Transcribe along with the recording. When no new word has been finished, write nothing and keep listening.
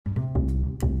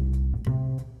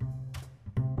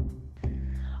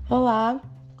Olá,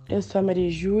 eu sou a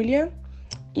Maria Júlia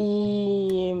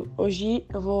e hoje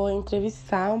eu vou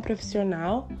entrevistar um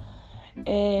profissional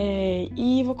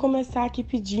e vou começar aqui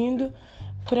pedindo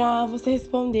para você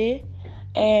responder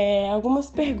algumas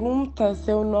perguntas: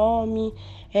 seu nome,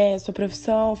 sua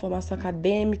profissão, formação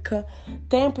acadêmica,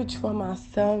 tempo de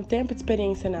formação, tempo de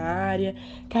experiência na área,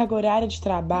 carga horária de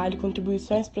trabalho,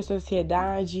 contribuições para a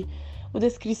sociedade, a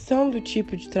descrição do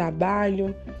tipo de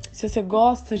trabalho, se você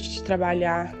gosta de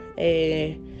trabalhar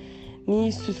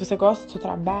nisso, se você gosta do seu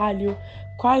trabalho,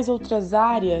 quais outras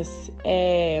áreas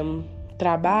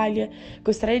trabalha,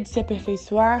 gostaria de se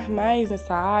aperfeiçoar mais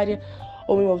nessa área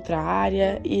ou em outra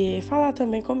área, e falar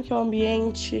também como que é o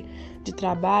ambiente de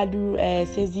trabalho,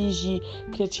 se exige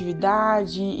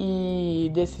criatividade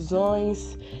e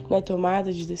decisões, né,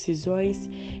 tomada de decisões,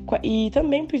 e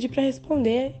também pedir para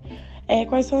responder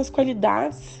quais são as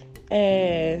qualidades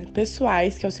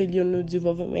pessoais que auxiliam no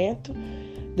desenvolvimento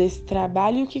desse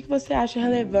trabalho e o que você acha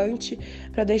relevante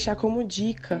para deixar como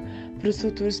dica para os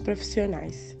futuros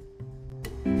profissionais.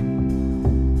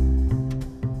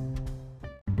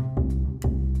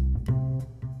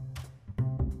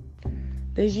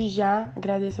 Desde já,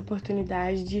 agradeço a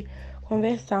oportunidade de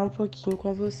conversar um pouquinho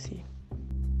com você.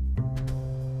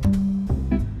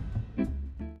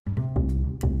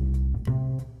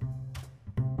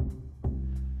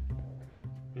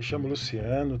 Me chamo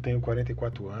Luciano, tenho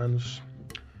 44 anos,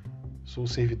 sou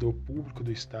servidor público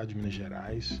do Estado de Minas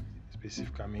Gerais,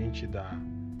 especificamente da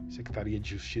Secretaria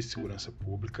de Justiça e Segurança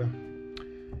Pública.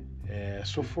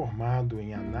 Sou formado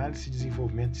em Análise e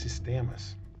Desenvolvimento de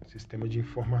Sistemas, Sistema de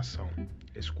Informação.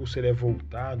 Esse curso ele é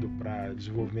voltado para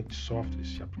desenvolvimento de softwares,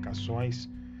 de aplicações,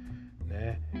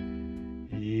 né?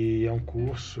 E é um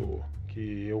curso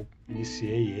que eu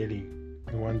iniciei ele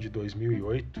no ano de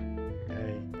 2008,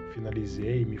 né?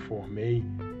 Finalizei, me formei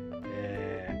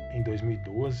em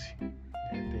 2012,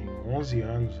 tem 11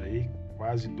 anos aí,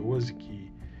 quase 12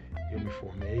 que eu me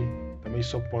formei. Também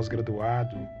sou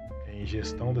pós-graduado em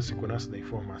Gestão da Segurança da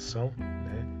Informação,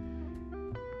 né?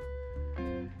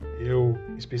 Eu,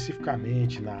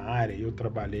 especificamente na área, eu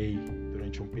trabalhei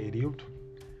durante um período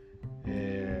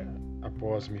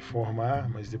após me formar,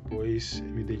 mas depois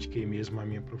me dediquei mesmo à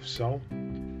minha profissão.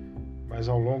 Mas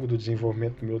ao longo do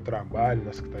desenvolvimento do meu trabalho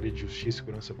na Secretaria de Justiça e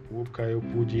Segurança Pública, eu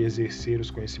pude exercer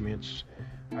os conhecimentos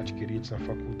adquiridos na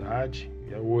faculdade.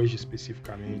 E hoje,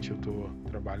 especificamente, eu estou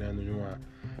trabalhando em um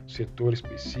setor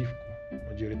específico,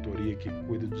 uma diretoria que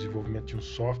cuida do desenvolvimento de um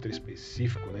software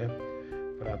específico, né,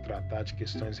 para tratar de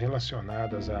questões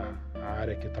relacionadas à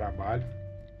área que eu trabalho,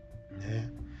 né.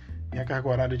 Minha carga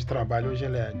horária de trabalho hoje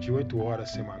ela é de 8 horas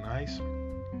semanais.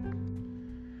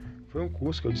 Foi um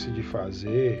curso que eu decidi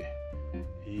fazer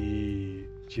e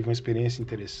tive uma experiência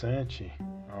interessante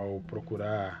ao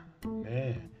procurar,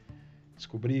 né,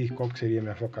 descobrir qual que seria a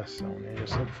minha vocação, né. Eu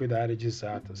sempre fui da área de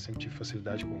exatas, sempre tive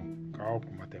facilidade com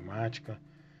cálculo, matemática,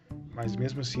 mas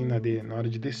mesmo assim na hora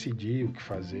de decidir o que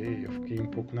fazer, eu fiquei um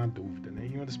pouco na dúvida, né.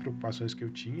 E uma das preocupações que eu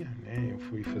tinha, né, eu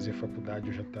fui fazer faculdade,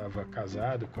 eu já estava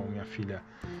casado com minha filha,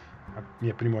 a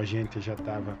minha primogênita já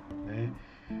estava, né,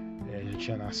 já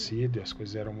tinha nascido e as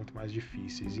coisas eram muito mais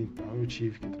difíceis, então eu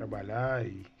tive que trabalhar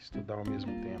e estudar ao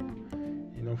mesmo tempo,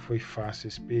 e não foi fácil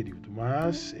esse período,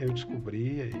 mas eu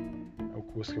descobri o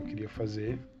curso que eu queria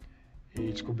fazer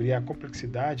e descobri a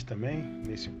complexidade também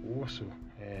nesse curso,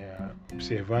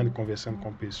 observando e conversando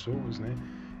com pessoas, né.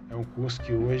 É um curso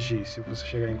que hoje, se você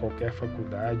chegar em qualquer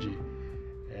faculdade,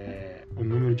 o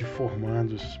número de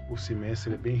formandos por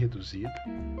semestre é bem reduzido,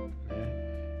 né.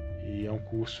 E é um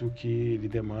curso que ele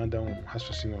demanda um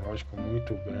raciocínio lógico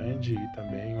muito grande e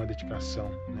também uma dedicação,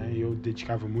 né? Eu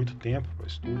dedicava muito tempo para o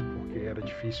estudo porque era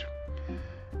difícil,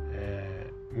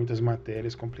 muitas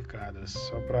matérias complicadas.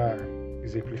 Só para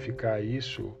exemplificar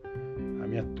isso, a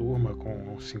minha turma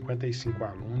com 55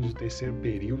 alunos, o terceiro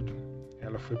período,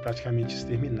 ela foi praticamente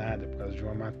exterminada por causa de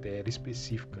uma matéria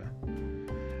específica: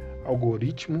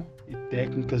 algoritmo e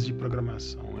técnicas de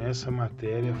programação. Essa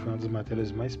matéria foi uma das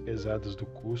matérias mais pesadas do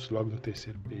curso, logo no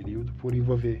terceiro período, por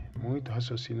envolver muito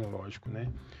raciocínio lógico, né?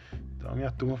 Então, a minha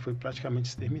turma foi praticamente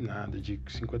exterminada. De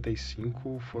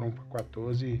 55, foram para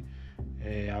 14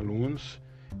 alunos.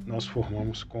 Nós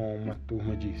formamos com uma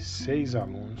turma de 6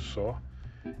 alunos só.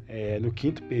 No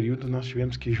quinto período, nós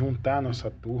tivemos que juntar a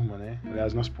nossa turma, né?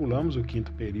 Aliás, nós pulamos o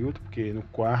quinto período, porque no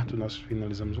quarto, nós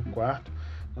finalizamos o quarto,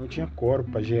 não tinha quórum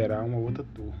para gerar uma outra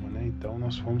turma, né? Então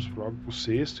nós fomos logo para o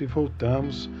sexto e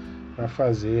voltamos para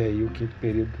fazer aí o quinto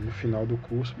período no final do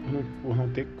curso por não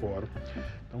ter quórum.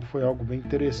 Então foi algo bem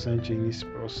interessante aí nesse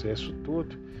processo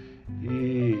todo,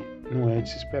 e não é de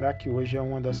se esperar que hoje é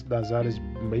uma das áreas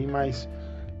bem mais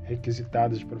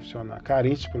requisitadas de profissionais,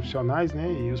 carentes de profissionais,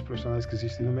 né? E os profissionais que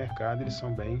existem no mercado, eles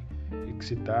são bem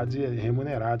requisitados e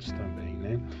remunerados também,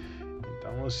 né?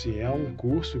 Então, assim, é um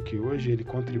curso que hoje ele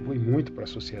contribui muito para a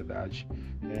sociedade,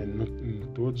 em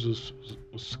todos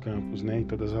os campos, né? Em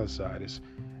todas as áreas.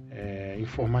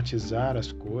 Informatizar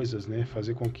as coisas, né?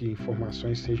 Fazer com que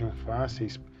informações sejam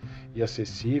fáceis e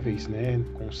acessíveis, né?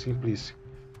 Com um simples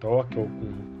toque ou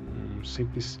com um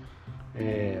simples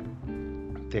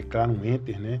teclar um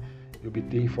enter, né? E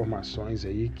obter informações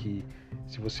aí que,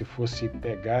 se você fosse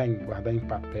pegar e guardar em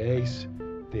papéis,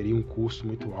 teria um custo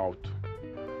muito alto.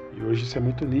 E hoje isso é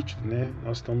muito nítido, né?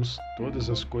 Nós estamos todas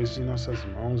as coisas em nossas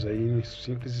mãos aí no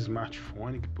simples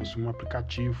smartphone, que possui um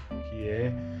aplicativo que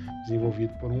é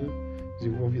desenvolvido por um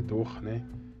desenvolvedor, né?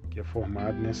 Que é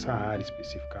formado nessa área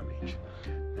especificamente.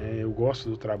 Eu gosto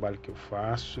do trabalho que eu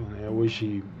faço, né?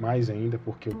 Hoje mais ainda,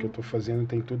 porque o que eu estou fazendo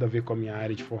tem tudo a ver com a minha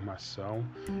área de formação,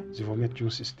 desenvolvimento de um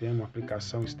sistema, uma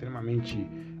aplicação extremamente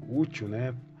útil,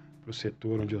 né? Para o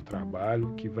setor onde eu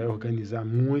trabalho, que vai organizar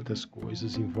muitas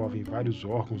coisas, envolvem vários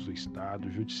órgãos do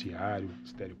Estado, Judiciário,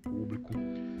 Ministério Público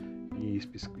e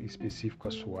em específico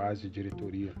a SUASE, a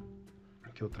diretoria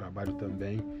que eu trabalho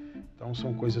também. Então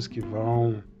são coisas que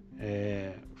vão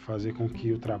fazer com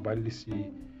que o trabalho ele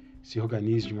se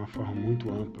organize de uma forma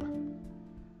muito ampla.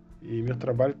 E meu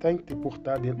trabalho por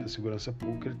estar dentro da segurança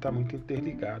pública, ele está muito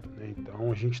interligado, né?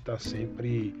 Então a gente está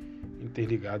sempre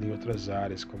interligado em outras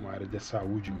áreas, como a área da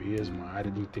saúde mesmo, a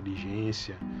área de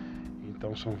inteligência.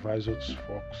 Então são vários outros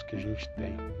focos que a gente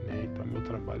tem, né? Então meu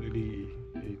trabalho ele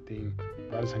tem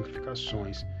várias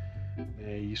ramificações,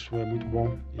 né? E isso é muito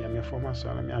bom. E a minha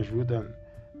formação ela me ajuda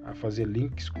a fazer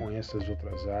links com essas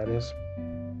outras áreas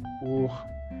por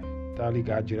estar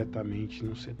ligado diretamente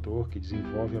no setor que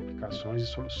desenvolve aplicações e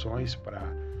soluções para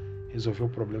resolver o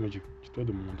problema de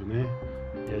todo mundo, né?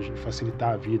 E a gente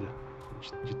facilitar a vida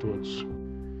de todos.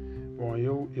 Bom,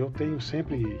 eu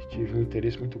sempre tive um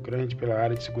interesse muito grande pela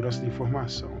área de segurança da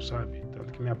informação, sabe?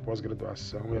 Tanto que minha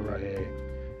pós-graduação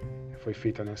foi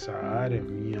feita nessa área,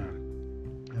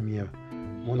 a minha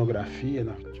monografia,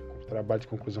 o trabalho de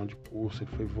conclusão de curso,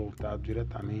 ele foi voltado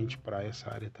diretamente para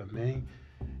essa área também.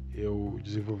 Eu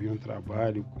desenvolvi um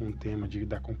trabalho com o tema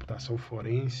da computação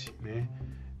forense, né,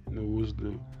 no uso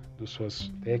de suas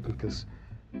técnicas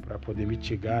para poder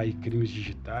mitigar crimes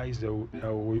digitais. É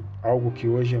algo que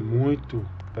hoje é muito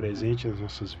presente nas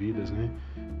nossas vidas, né?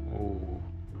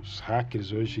 Os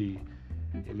hackers hoje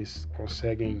eles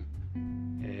conseguem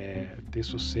ter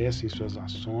sucesso em suas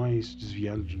ações,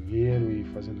 desviando dinheiro e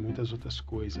fazendo muitas outras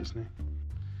coisas, né?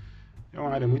 É uma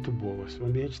área muito boa, o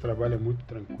ambiente de trabalho é muito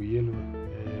tranquilo,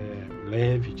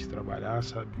 leve de trabalhar,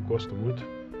 sabe? Gosto muito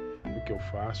do que eu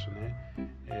faço, né?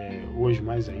 Hoje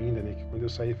mais ainda, né? Que quando eu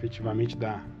saí efetivamente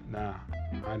da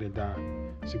área da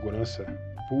segurança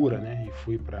pura, né? E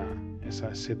fui para esse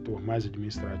setor mais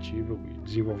administrativo,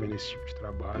 desenvolvendo esse tipo de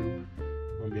trabalho,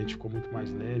 o ambiente ficou muito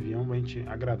mais leve e é um ambiente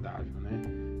agradável, né?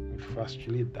 Muito fácil de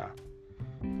lidar.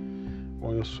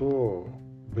 Bom, eu sou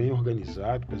bem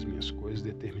organizado com as minhas coisas,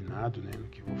 determinado, né, no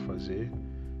que vou fazer.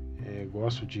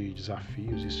 Gosto de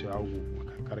desafios, isso é uma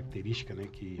característica, né,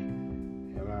 que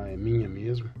ela é minha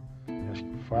mesmo. Acho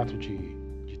que o fato de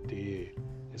ter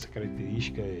essa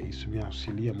característica, isso me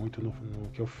auxilia muito no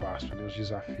que eu faço, né, os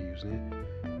desafios, né.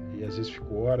 E às vezes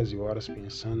fico horas e horas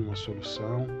pensando numa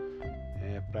solução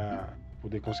para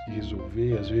poder conseguir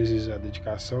resolver. Às vezes a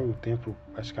dedicação, o tempo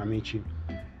praticamente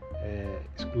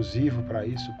exclusivo para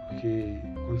isso, porque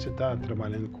quando você está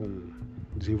trabalhando com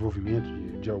desenvolvimento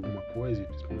de alguma coisa,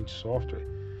 principalmente software,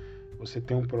 você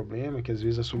tem um problema que às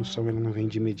vezes a solução ela não vem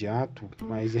de imediato,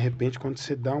 mas de repente quando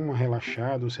você dá uma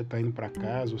relaxada, você está indo para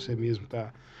casa, você mesmo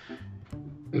está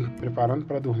preparando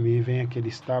para dormir, vem aquele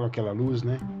estalo, aquela luz,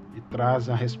 né, e traz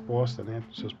a resposta, né, para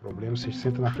os seus problemas. Você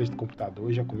senta na frente do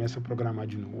computador e já começa a programar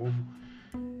de novo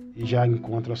e já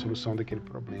encontra a solução daquele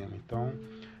problema. Então,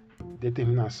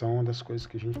 determinação é uma das coisas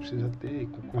que a gente precisa ter,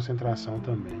 com concentração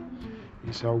também.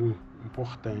 Isso é algo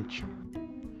importante.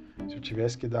 Se eu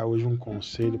tivesse que dar hoje um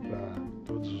conselho para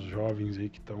todos os jovens aí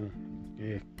que estão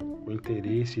com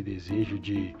interesse e desejo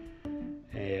de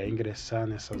ingressar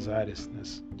nessas áreas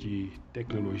de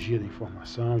tecnologia da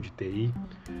informação, de TI,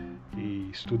 que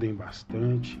estudem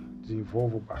bastante,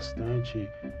 desenvolvam bastante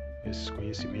esses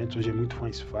conhecimentos. Hoje é muito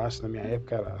mais fácil. Na minha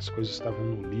época as coisas estavam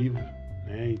no livro,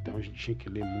 né? Então a gente tinha que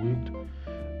ler muito.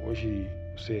 Hoje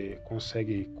você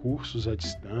consegue cursos à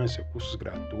distância, cursos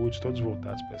gratuitos, todos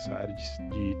voltados para essa área de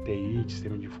TI, de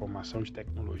sistema de informação, de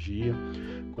tecnologia,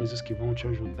 coisas que vão te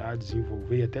ajudar a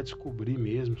desenvolver e até descobrir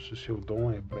mesmo se o seu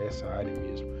dom é para essa área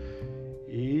mesmo.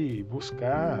 e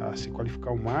buscar se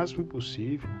qualificar o máximo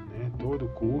possível, né? Todo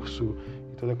curso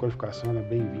e toda qualificação é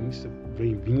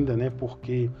bem-vinda, né?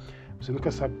 Porque você nunca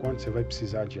sabe quando você vai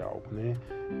precisar de algo, né?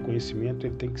 O conhecimento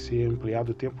ele tem que ser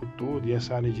ampliado o tempo todo, e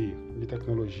essa área de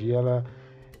tecnologia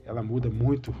ela muda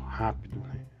muito rápido,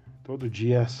 né? Todo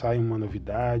dia sai uma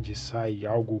novidade, sai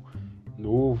algo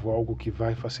novo, algo que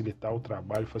vai facilitar o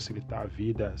trabalho, facilitar a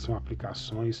vida. São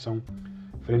aplicações, são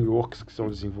frameworks que são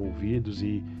desenvolvidos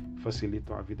e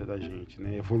facilitam a vida da gente,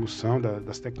 né? A evolução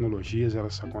das tecnologias,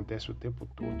 elas acontecem o tempo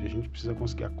todo e a gente precisa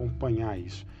conseguir acompanhar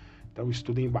isso. Então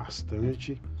estudem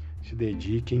bastante, se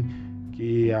dediquem,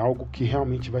 que é algo que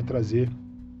realmente vai trazer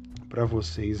para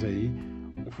vocês aí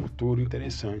um futuro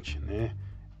interessante, né?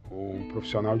 O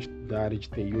profissional da área de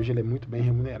TI hoje ele é muito bem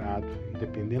remunerado, e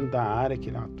dependendo da área que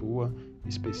ele atua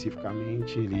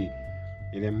especificamente, ele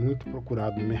é muito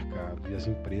procurado no mercado, e as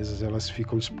empresas elas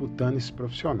ficam disputando esses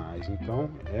profissionais. Então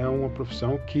é uma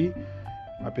profissão que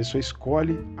a pessoa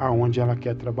escolhe aonde ela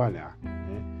quer trabalhar,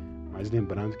 né? Mas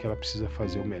lembrando que ela precisa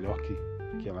fazer o melhor que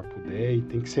ela puder, e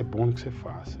tem que ser bom no que você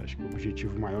faz. Acho que o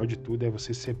objetivo maior de tudo é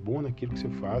você ser bom naquilo que você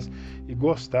faz e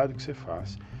gostar do que você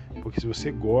faz. Porque se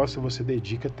você gosta, você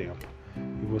dedica tempo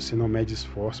e você não mede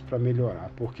esforço para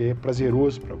melhorar, porque é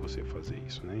prazeroso para você fazer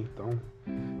isso, né? Então,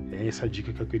 é essa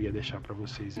dica que eu queria deixar para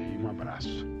vocês aí. Um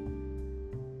abraço.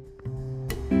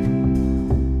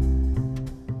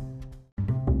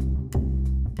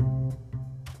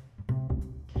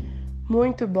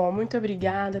 Muito bom, muito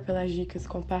obrigada pelas dicas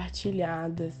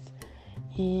compartilhadas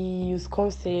e os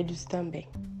conselhos também.